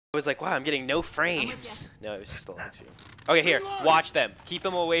I was like, wow, I'm getting no frames. No, it was just a long stream. Okay, here, watch them. Keep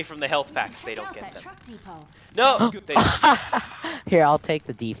them away from the health packs. They don't get them. No! Here, I'll take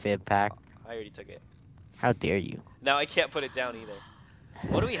the defib pack. I already took it. How dare you? Now I can't put it down either.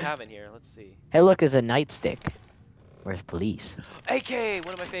 What do we have in here? Let's see. Hey, look, there's a nightstick. Where's police? AK,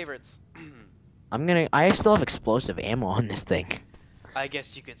 one of my favorites. I still have explosive ammo on this thing. I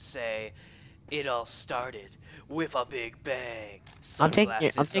guess you could say it all started with a big bang. I'm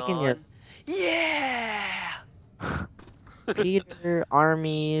taking your. Yeah! Peter,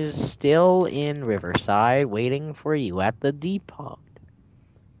 armies still in Riverside, waiting for you at the depot.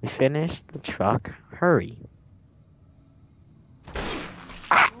 We finished the truck. Hurry.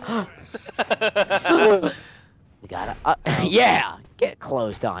 We gotta. Yeah! Get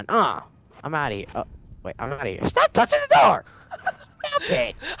closed on. I'm out of here. Oh, wait, I'm out of here. Stop touching the door! Stop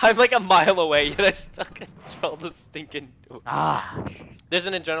it! I'm like a mile away, yet I still control the stinking door. There's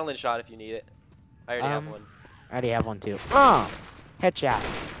an adrenaline shot if you need it. I already have one. I already have one too. Headshot.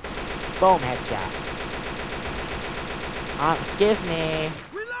 Boom, headshot. Excuse me.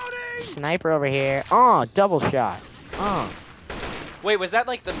 Reloading! Sniper over here. Double shot. Wait, was that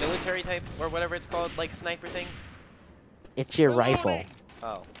like the military type or whatever it's called, like sniper thing? It's your rifle.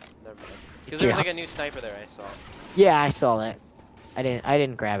 Oh, never mind. Because there was like a new sniper there I saw. Yeah, I saw that. I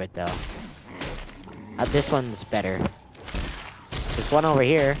didn't grab it though. This one's better. There's one over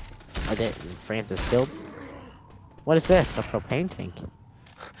here. That Francis killed. What is this? A propane tank.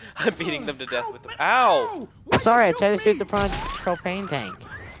 I'm beating them to death with the. Ow! Sorry, I tried to shoot the propane tank.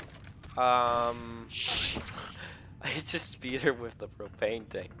 Shh. I just beat her with the propane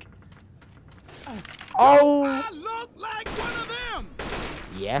tank. Oh! I look like one of them.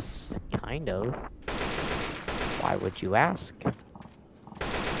 Yes, kind of. Why would you ask?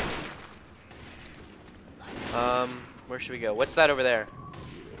 Where should we go? What's that over there?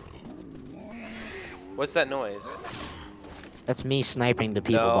 What's that noise? That's me sniping the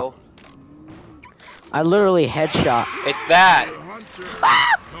people. No. I literally headshot. It's that!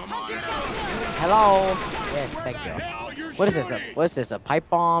 Hello! Yes, thank you. What is this? What is this? A pipe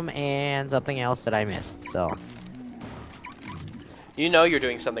bomb and something else that I missed, so. You know you're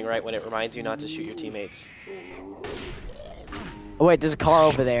doing something right when it reminds you not to shoot your teammates. Oh wait, there's a car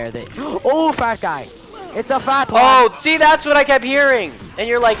over there that. Oh, fat guy! It's a fat one! Oh, see, that's what I kept hearing! And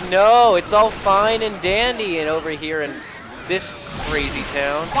you're like, no, it's all fine and dandy and over here in this crazy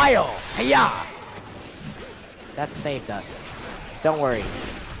town. Fire! Hiya! That saved us. Don't worry.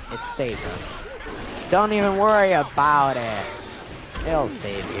 It saved us. Don't even worry about it. It'll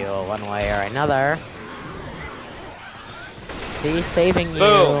save you one way or another. See, saving you.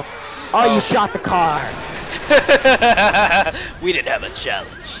 Boom. Oh, you shot the car. We didn't have a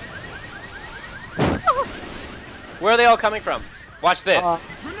challenge. Where are they all coming from? Watch this.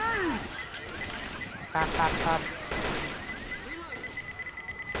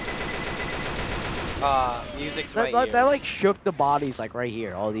 Music's my ears. That like shook the bodies like right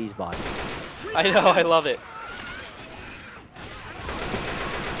here. All these bodies. I know, I love it.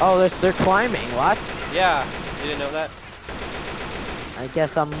 Oh, they're climbing. What? Yeah, you didn't know that? I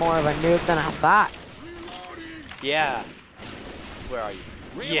guess I'm more of a noob than I thought. Yeah. Where are you?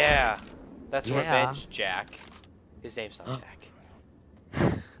 Yeah. That's Yeah. Revenge Jack. His name's not Jack.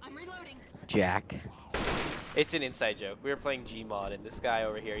 I'm reloading. Jack. It's an inside joke. We were playing Gmod, and this guy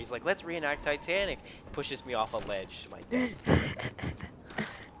over here, he's like, let's reenact Titanic. He pushes me off a ledge to my death.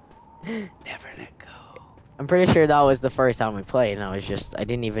 Never let go. I'm pretty sure that was the first time we played, and I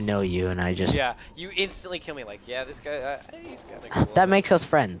didn't even know you, and I just. Yeah, you instantly kill me like, yeah, this guy, he's kind of cool. That makes us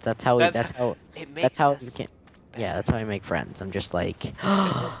friends. That's how. It that's how makes we us can. Yeah, that's how we make friends. I'm just like,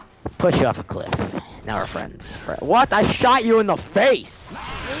 push you off a cliff. Now we're friends. What? I shot you in the face.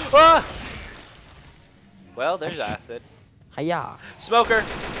 Ah! Well, there's acid. Hiya. Smoker.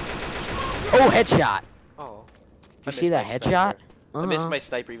 Oh, headshot. Oh. Did you see that headshot? I missed my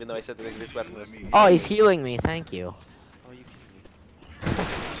sniper, even though I said that this weapon was. Oh, he's healing me. Thank you. Oh, you kidding me?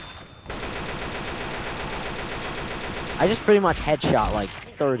 I just pretty much headshot like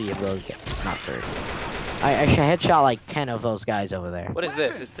 30 of those guys. Not 30. I headshot like 10 of those guys over there. What is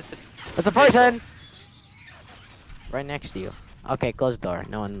this? Is this a... It's a person! Right next to you. Okay, close the door.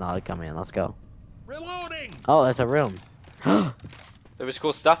 No one allowed to come in. Let's go. Reloading. Oh, that's a room. There was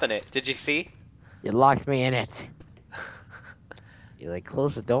cool stuff in it. Did you see? You locked me in it. You like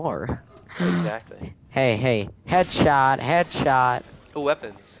close the door. Exactly. Hey. Headshot, headshot. Oh,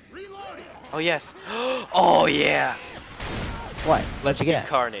 weapons. Oh, yes. Oh, yeah. What? Let's What'd you do get?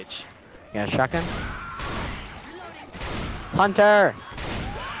 carnage. You got a shotgun? Hunter!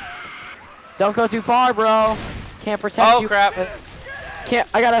 Don't go too far, bro. Can't protect you. Oh, crap. Can't.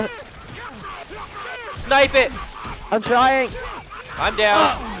 I gotta. Snipe it! I'm trying. I'm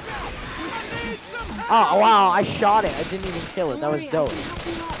down. Oh wow! I shot it. I didn't even kill it. That was Zoe.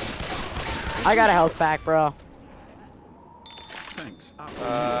 I got a health pack, bro. Thanks.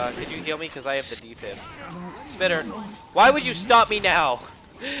 Could you heal me? Because I have the defib. Spitter. Why would you stop me now?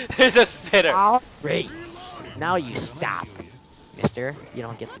 There's a spitter. Oh, great. Now you stop, mister. You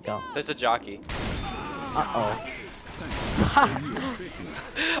don't get to go. There's a jockey. Uh-oh.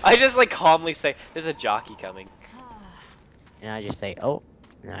 I just like calmly say, there's a jockey coming. And I just say, oh.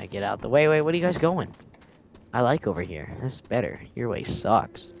 And I get out the way. Wait, what are you guys going? I like over here. This is better. Your way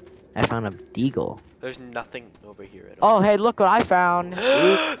sucks. I found a deagle. There's nothing over here at all. Oh, hey, look what I found.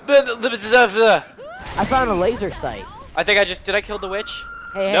 I I found a laser sight. think I just, did I kill the witch?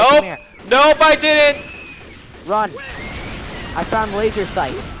 Hey, hey, Nope. come here. Nope, I didn't. Run. I found laser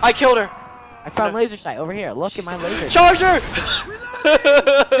sight. I killed her. I found laser sight over here. Look at my laser sight. Charger!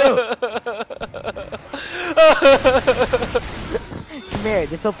 Come here.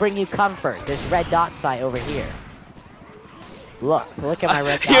 This will bring you comfort. There's red dot sight over here. Look at my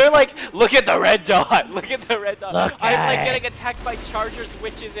red dot. You're like, look at the red dot. Look at the red dot. Look I'm at like it. getting attacked by chargers,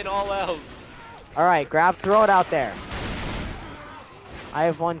 witches, and all else. All right, throw it out there. I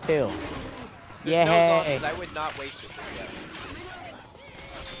have one too. There's no Yay. zombies. I would not waste it. Yeah.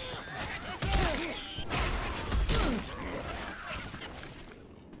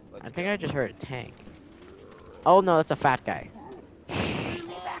 I think I just heard a tank. Oh no, that's a fat guy.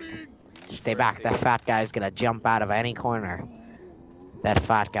 Stay back. That fat guy's gonna jump out of any corner. That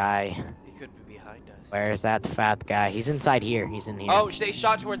fat guy. He could be behind us. Where's that fat guy? He's inside here. He's in here. Oh, they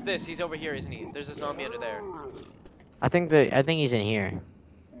shot towards this. He's over here, isn't he? There's a zombie under there. I think he's in here.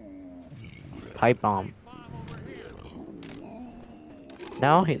 Pipe bomb.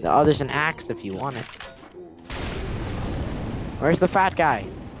 No? Oh, there's an axe if you want it. Where's the fat guy?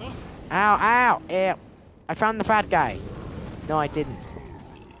 Ow, ow, ew. I found the fat guy. No, I didn't.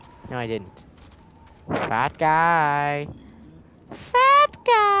 No, I didn't. Fat guy. Fat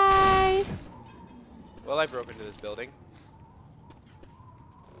guy. Well, I broke into this building.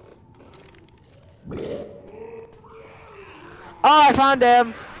 Oh, I found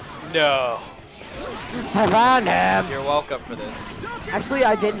him. No. I found him. You're welcome for this. Actually,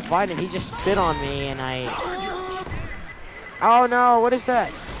 I didn't find him. He just spit on me, and I. Oh no! What is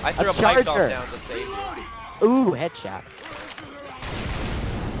that? I threw a pipe bomb down to save you. Ooh, headshot.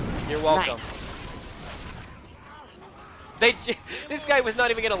 You're welcome. Nice. This guy was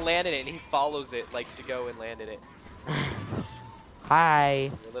not even gonna land in it, and he follows it like to go and land in it.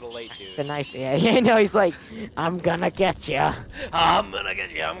 Hi. You're a little late, dude. It's a nice. Yeah, no, he's like, I'm gonna get ya. I'm gonna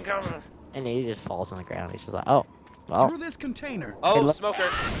get you. I'm coming. And he just falls on the ground. He's just like, oh, well. Through this container. Oh, Hey, look. smoker.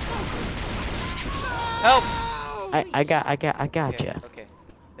 Help! I got Okay, ya. okay.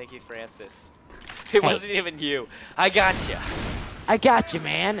 Thank you, Francis. It wasn't even you. I got you. I got you,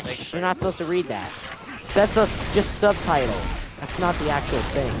 man. Thanks, Shh, you're not supposed to read that. That's just subtitle. That's not the actual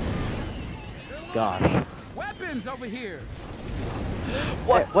thing. Gosh. Weapons over here.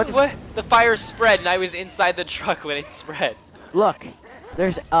 What? What is- What? The fire spread, and I was inside the truck when it spread. Look,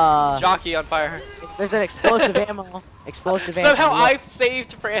 there's Jockey on fire. there's an explosive ammo. Explosive ammo. Somehow I Look.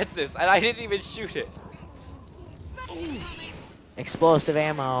 saved Francis, and I didn't even shoot it. Explosive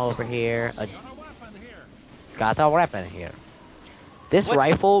ammo over here. Got a weapon here. This What's-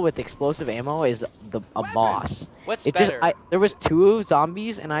 rifle with explosive ammo is a boss. What's It better? just there was 2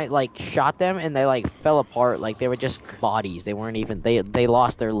 zombies and I like shot them and they like fell apart like they were just bodies. They weren't even they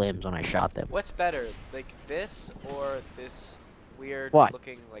lost their limbs when I shot them. What's better, like this or this weird What?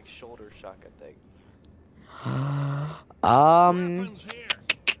 looking like shoulder shotgun thing? Weapons here.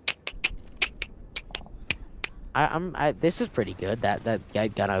 This is pretty good.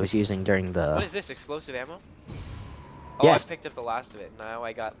 That gun I was using during the What is this, explosive ammo? Oh, Yes. I picked up the last of it. Now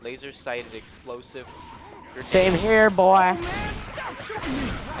I got laser sighted explosive. Same here, boy.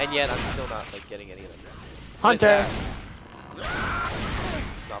 And yet I'm still not like getting any of them. What is Hunter. that?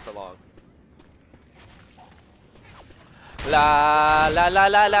 Not for long. La la la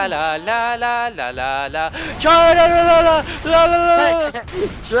la la la la la la la la. Cha la la la la la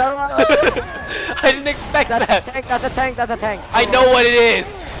la la. I didn't expect That's a that. tank, that's a tank, that's a tank. I know what it is.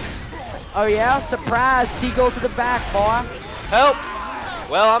 Oh yeah? Surprise! Deagle to the back, boy. Help.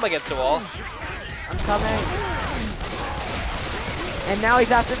 Well, I'm against the wall. I'm coming. And now he's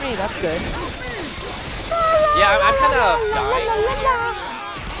after me, that's good. Yeah, I'm kind of dying.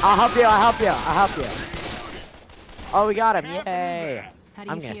 I'll help you, I'll help you, I'll help you. Oh, we got him, yay. How do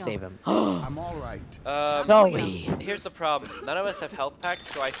you I'm gonna feel? save him. I'm all right. Zoe. Here's the problem. None of us have health packs,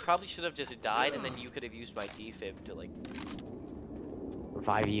 so I probably should have just died, and then you could have used my defib to like.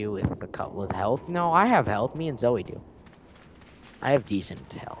 revive you with a couple of health. No, I have health. Me and Zoe do. I have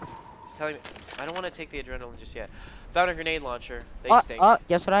decent health. He's telling me, I don't want to take the adrenaline just yet. Found a grenade launcher. They stink.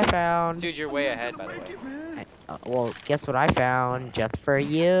 Guess what I found? Dude, you're way ahead, by the way. Well, guess what I found? Just for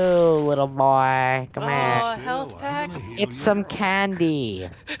you, little boy. Come here. Oh, health packs. It's some candy.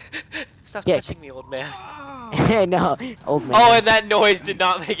 Stop Yeah. touching me, old man. I know, old man. Oh, and that noise did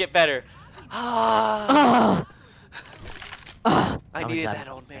not make it better. Ah. I I'm needed excited.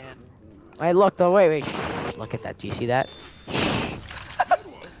 that, old man. Wait, look, though. Wait. Shh. Look at that. Do you see that?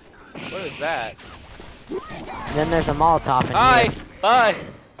 What is that? And then there's a Molotov in Hi. here. Hi.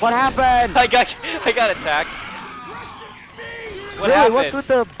 What happened? I got attacked. What really? happened? What's with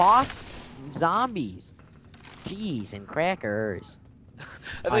the boss zombies? Cheese and crackers.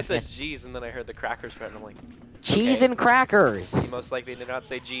 At least I guess- said G's, and then I heard the crackers part, and I'm like, Cheese Okay. and crackers. most likely did not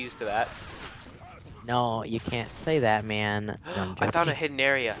say G's to that. No, you can't say that, man. No, I'm I found a joking. hidden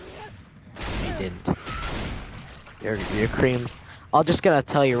area. You didn't. Your creams. I'm just gonna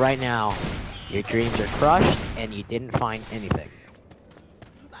tell you right now. Your dreams are crushed, and you didn't find anything.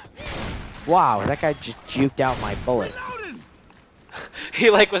 Wow, that guy just juked out my bullets. He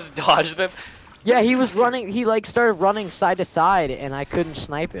like was dodged them. Yeah, he was running. He like started running side to side, and I couldn't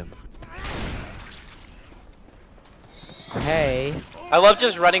snipe him. Hey. I love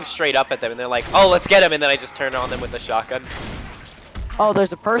just running straight up at them, and they're like, "Oh, let's get him!" And then I just turn on them with the shotgun. Oh,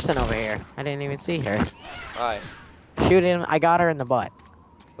 there's a person over here. I didn't even see her. Hi. Shoot him. I got her in the butt.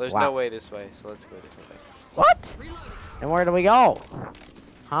 There's Wow. no way this way, so let's go a different way. What? And where do we go?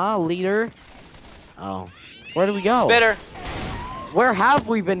 Huh, leader? Oh. Where do we go? Spitter. Where have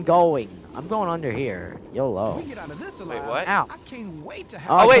we been going? I'm going under here. YOLO. We get out of this Wait, alive. what? Ow. I can't wait to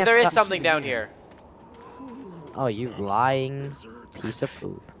have. Oh, Oh I wait, can't there is stop something down here. Oh, you lying piece of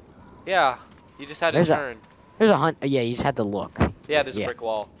poop. Yeah, you just had to There's a- turn. There's a hunt. Yeah, you just had to look. Yeah, there's a yeah. brick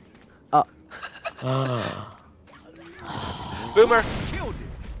wall. Oh. Boomer. Killed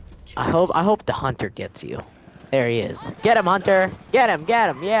it. I hope the hunter gets you. There he is. Get him, hunter. Get him.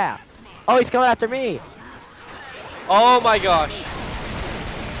 Yeah. Oh, he's coming after me. Oh my gosh.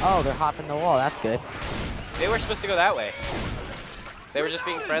 Oh, they're hopping the wall. That's good. They were supposed to go that way. They were just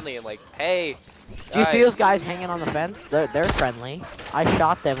being friendly and like, hey. Do you see guys." those guys hanging on the fence? They're friendly. I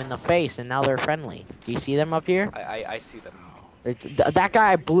shot them in the face, and now they're friendly. Do you see them up here? I see them. That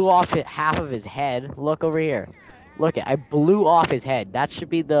guy, I blew off half of his head. Look over here. Look, I blew off his head. That should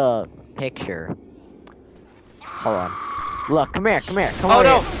be the picture. Hold on. Look, come here. Come Oh over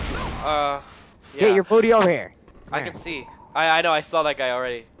no. here. Yeah. Get your booty over here. Come I here. can see. I know. I saw that guy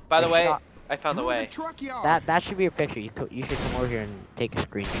already. By the I way, shot- I found the Through way. truck yard. That should be your picture. You should come over here and take a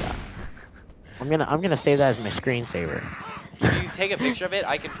screenshot. I'm gonna save that as my screensaver. If you take a picture of it,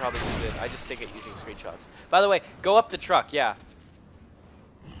 I can probably use it. I just stick it using screenshots. By the way, go up the truck. Yeah.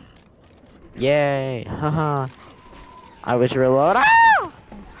 Yay! Haha. I was reload. Ah!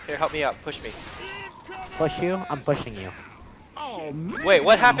 Here, help me out. Push me. Push you? I'm pushing you. Oh, man. Wait,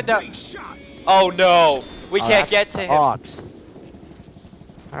 what happened to- Big shot. Oh no. We Oh, can't that get to him. sucks.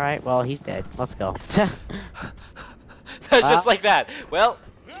 All right. Well, he's dead. Let's go. That's just like that. Well,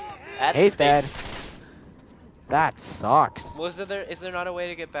 that He's dead. stinks. That sucks. Is there not a way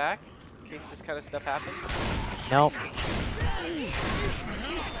to get back in case this kind of stuff happens? Nope.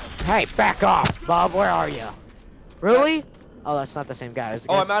 Hey, back off, Bob. Where are you? Really? Oh, that's not the same guy. I was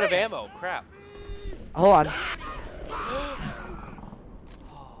Oh, gonna I'm out of say- ammo. Crap. Hold on.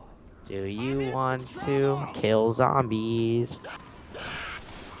 Do you want to kill zombies?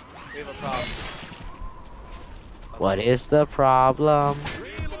 We have a problem. What is the problem?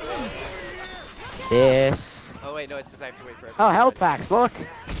 This. Oh wait, no, it says I have to wait for. Oh, health packs. Look.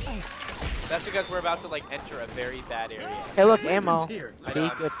 That's because we're about to like enter a very bad area. Hey, look, ammo. Weapons here. I See,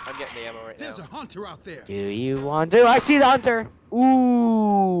 know, good. I'm getting the ammo right There's a now. hunter out there. Do you want to? I see the hunter.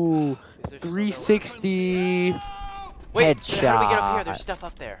 Ooh. Is there still no- 360. Wait, how do we get up here? Headshot. There's stuff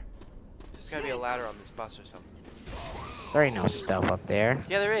up there. There's gotta be a ladder on this bus or something. There ain't no stuff up there.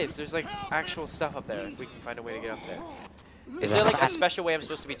 Yeah, there is. There's like actual stuff up there. If we can find a way to get up there. Is There's there a like a fat- special way I'm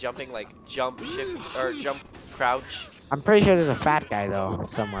supposed to be jumping, like jump, shift, or jump, crouch? I'm pretty sure there's a fat guy though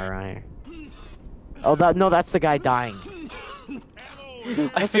somewhere around here. Oh, no, that's the guy dying.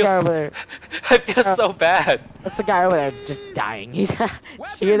 I That's the feel guy over there. I feel so bad. That's the guy over there just dying. He's. Did you hear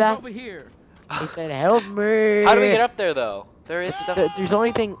Weapons that? over here. He said, "Help me." How do we get up there though? There is stuff, There's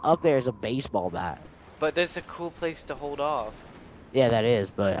only thing up there is a baseball bat. but there's a cool place to hold off. Yeah, that is,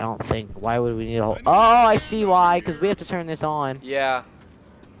 but I don't think. Why would we need a whole? Oh, I see why. Because we have to turn this on. Yeah.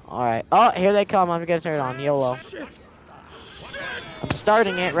 All right. Oh, here they come. I'm gonna turn it on. YOLO. I'm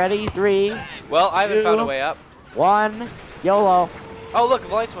starting it. Ready? 3, Well, I haven't found a 2, way up. 1. YOLO. Oh, look, the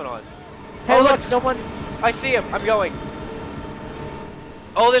lights went on. Hey, Oh, look, someone. I see him. I'm going.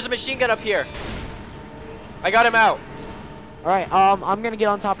 Oh, there's a machine gun up here. I got him out. All right, I'm gonna get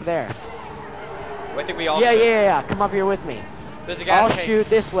on top of there. I think we all Yeah, should. yeah. Come up here with me. There's a gas I'll tank. shoot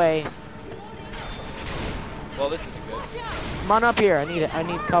this way. Well, this is good. Come on up here. I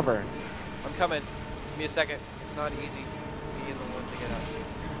need cover. I'm coming. Give me a second. It's not easy being the one to get up.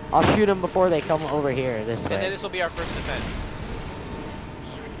 I'll shoot them before they come over here this And then way. this will be our first defense.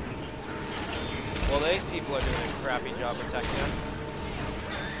 Well, these people are doing a crappy job protecting us.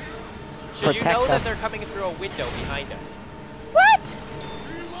 Should you Protect know that us. they're coming through a window behind us? What?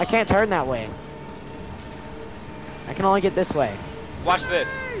 I can't turn that way. I can only get this way. Watch this.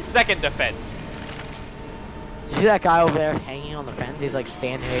 Second defense. You see that guy over there hanging on the fence? He's like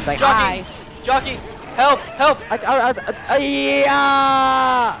standing there. He's like, hi. Jockey! Jockey! Help! Help!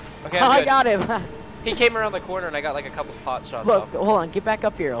 Yeah! Okay, I I'm got him. good. He came around the corner and I got like a couple pot shots Look, off. hold on. Get back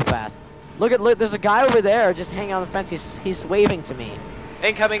up here real fast. Look, there's a guy over there just hanging on the fence. He's waving to me.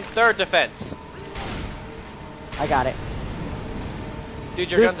 Incoming third defense. I got it. Dude,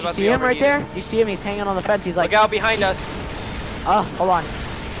 your Dude, gun's you about to see be him right there? overheating. You see him? He's hanging on the fence. He's like, Look out behind us. oh, hold on.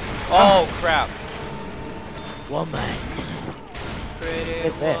 Oh, crap. Woman. Pretty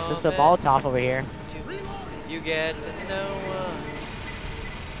What's this? This is a woman, Molotov over here. You get to know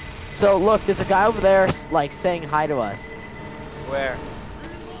So look, there's a guy over there like saying hi to us. where?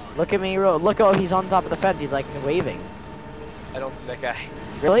 Look at me, look! Oh, he's on top of the fence. He's like waving. I don't see that guy.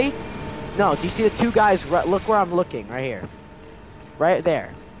 Really? No. Do you see the two guys? Look where I'm looking. Right here. Right there.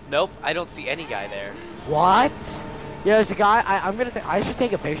 Nope, I don't see any guy there. What? Yeah, there's a guy. I'm gonna. I should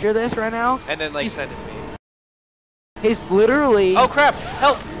take a picture of this right now. And then like He's- send it to me. He's literally. Oh crap!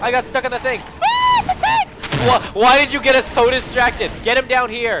 Help! I got stuck on the thing. Ah, the tank! Why did you get us so distracted? Get him down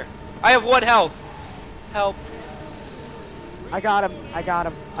here. I have 1 health. Help. I got him. I got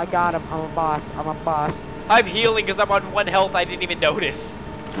him. I got him. I'm a boss. I'm a boss. I'm healing because I'm on 1 health. I didn't even notice.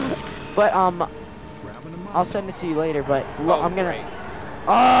 But Grabbing him up. I'll send it to you later. But look, Oh, I'm gonna. great.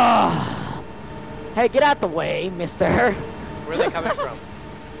 Ah! Hey, get out the way, mister. Where are they coming from?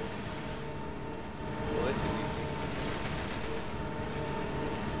 Well, this is easy.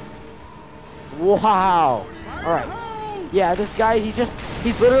 Wow. All right. Yeah, this guy, he's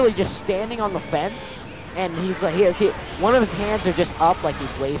literally just standing on the fence, and he's like, one of his hands are just up like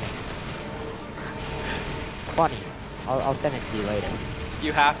he's waving. It's funny. I'll send it to you later.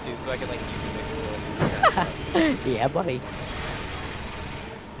 You have to, so I can like use it. Yeah, buddy.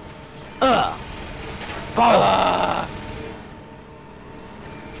 Ugh. Oh.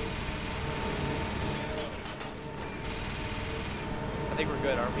 I think we're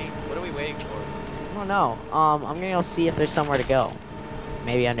good, aren't we? What are we waiting for? I don't know. I'm gonna go see if there's somewhere to go.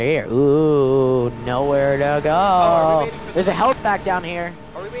 Maybe under here. Ooh, nowhere to go. are we waiting for There's a health pack down here.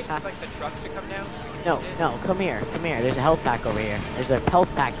 Are we waiting for like the truck to come down? No, no, come here, come here. There's a health pack over here. There's a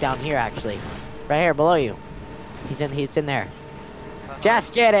health pack down here, actually. Right here, below you. He's in there.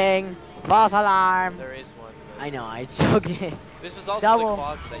 Just kidding. False alarm. There is one. but I know, I joking. This was also Double. the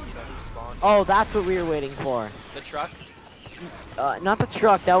closet that you know who spawned. Oh, that's what we were waiting for. The truck? Not the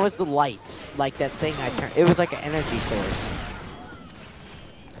truck, that was the light. Like that thing I turned. It was like an energy source.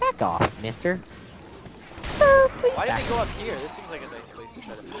 Back off, mister. Sir, please Why did back they go up here? This seems like a nice place to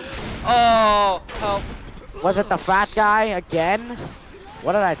try to. Oh, help. Was it the fat guy again?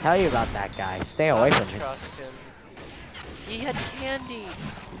 What did I tell you about that guy? Stay away from me. Trust him. He had candy.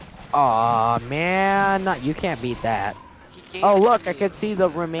 Aw, man. You can't beat that. He gave Oh, it look. to I me. could see the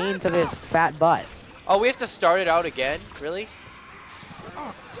remains of his fat butt. Oh, we have to start it out again? Really?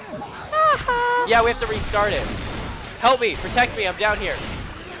 Yeah, we have to restart it. Help me. Protect me. I'm down here.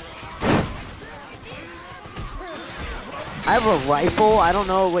 I have a rifle. I don't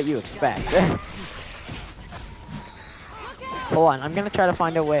know what you expect. Hold on. I'm going to try to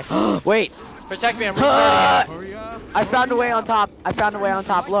find a way. Wait. Protect me. I'm restarting Hurry up. I found a way on top. I found a way on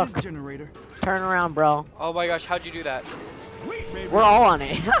top. Light Look. this generator. Turn around, bro. it. Oh my gosh, how'd you do that? Wait, baby. We're all on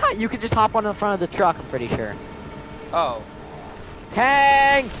it. You could just hop on the front of the truck, I'm pretty sure. Oh.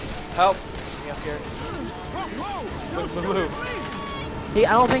 Tank! Help. Me up here. Whoa, Move, move, move.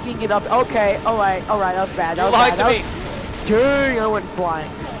 I don't think he can get up. Okay, alright, that was bad. That You was lied bad. to me. Dang, I went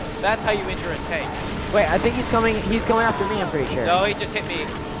flying. That's how you injure a tank. Wait, I think he's coming after me, I'm pretty sure. No, he just hit me.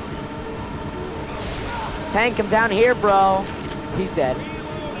 Tank, come down here, bro. He's dead.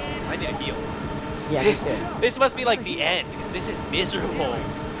 I need a heal. Yeah, he's dead. This must be like the end, because this is miserable.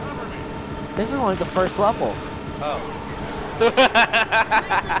 This is only the first level. Oh.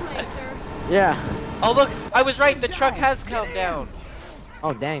 Nicely played, sir. Yeah. Oh look, I was right, the truck has come down.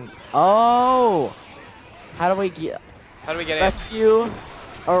 Oh, dang. Oh! How do we get... How do we get in? Rescue,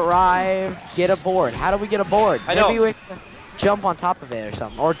 arrive, get aboard. How do we get aboard? I know. Maybe we can jump on top of it or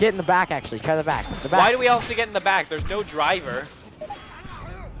something. Or get in the back, actually. Try the back. The back. Why do we all have to get in the back? There's no driver.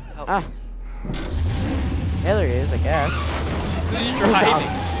 Oh. Ah. Yeah, there is, I guess. Who's driving?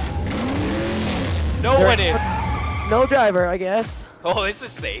 No one is. No driver, I guess. Oh, this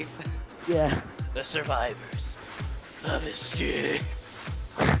is safe. Yeah. The survivors of escape.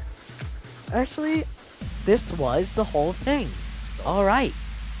 Actually, this was the whole thing. All right.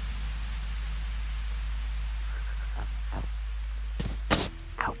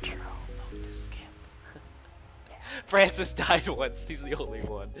 Outro. Francis died once. He's the only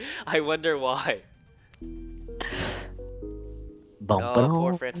one. I wonder why. Oh,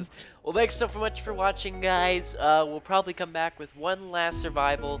 poor Francis. Well, thanks so much for watching, guys. We'll probably come back with one last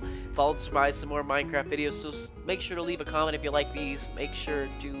survival, followed by some more Minecraft videos. So make sure to leave a comment if you like these. Make sure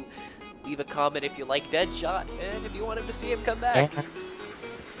to leave a comment if you like Deadshot, and if you wanted to see him come back.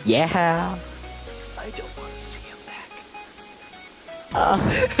 Yeah. I don't want to see him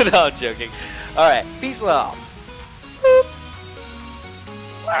back. No, I'm joking. All right, peace love.